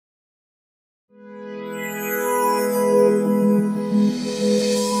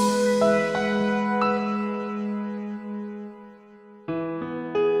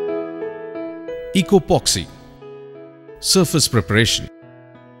Ecopoxy. Surface preparation.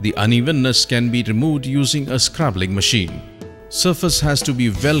 The unevenness can be removed using a scrabbling machine. Surface has to be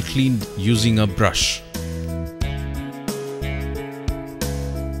well cleaned using a brush.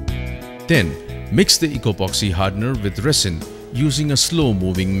 Then, mix the ecopoxy hardener with resin using a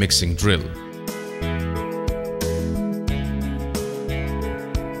slow-moving mixing drill.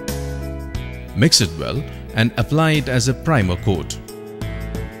 Mix it well and apply it as a primer coat.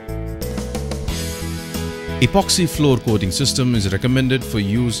 Epoxy floor coating system is recommended for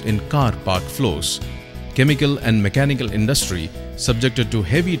use in car park floors, chemical and mechanical industry subjected to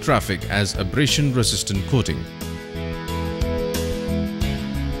heavy traffic as abrasion-resistant coating.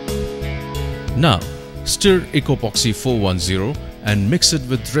 Now, stir Ecopoxy 410 and mix it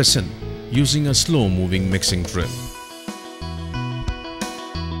with resin using a slow-moving mixing drill.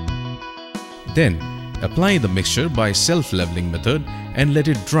 Then, apply the mixture by self-leveling method and let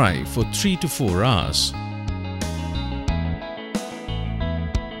it dry for 3 to 4 hours.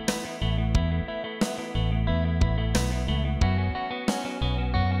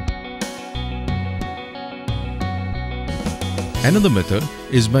 Another method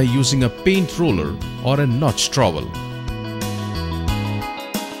is by using a paint roller or a notch trowel.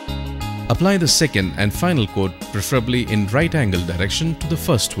 Apply the second and final coat preferably in right angle direction to the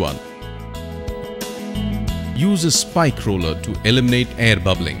first one. Use a spike roller to eliminate air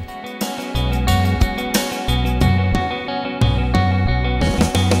bubbling.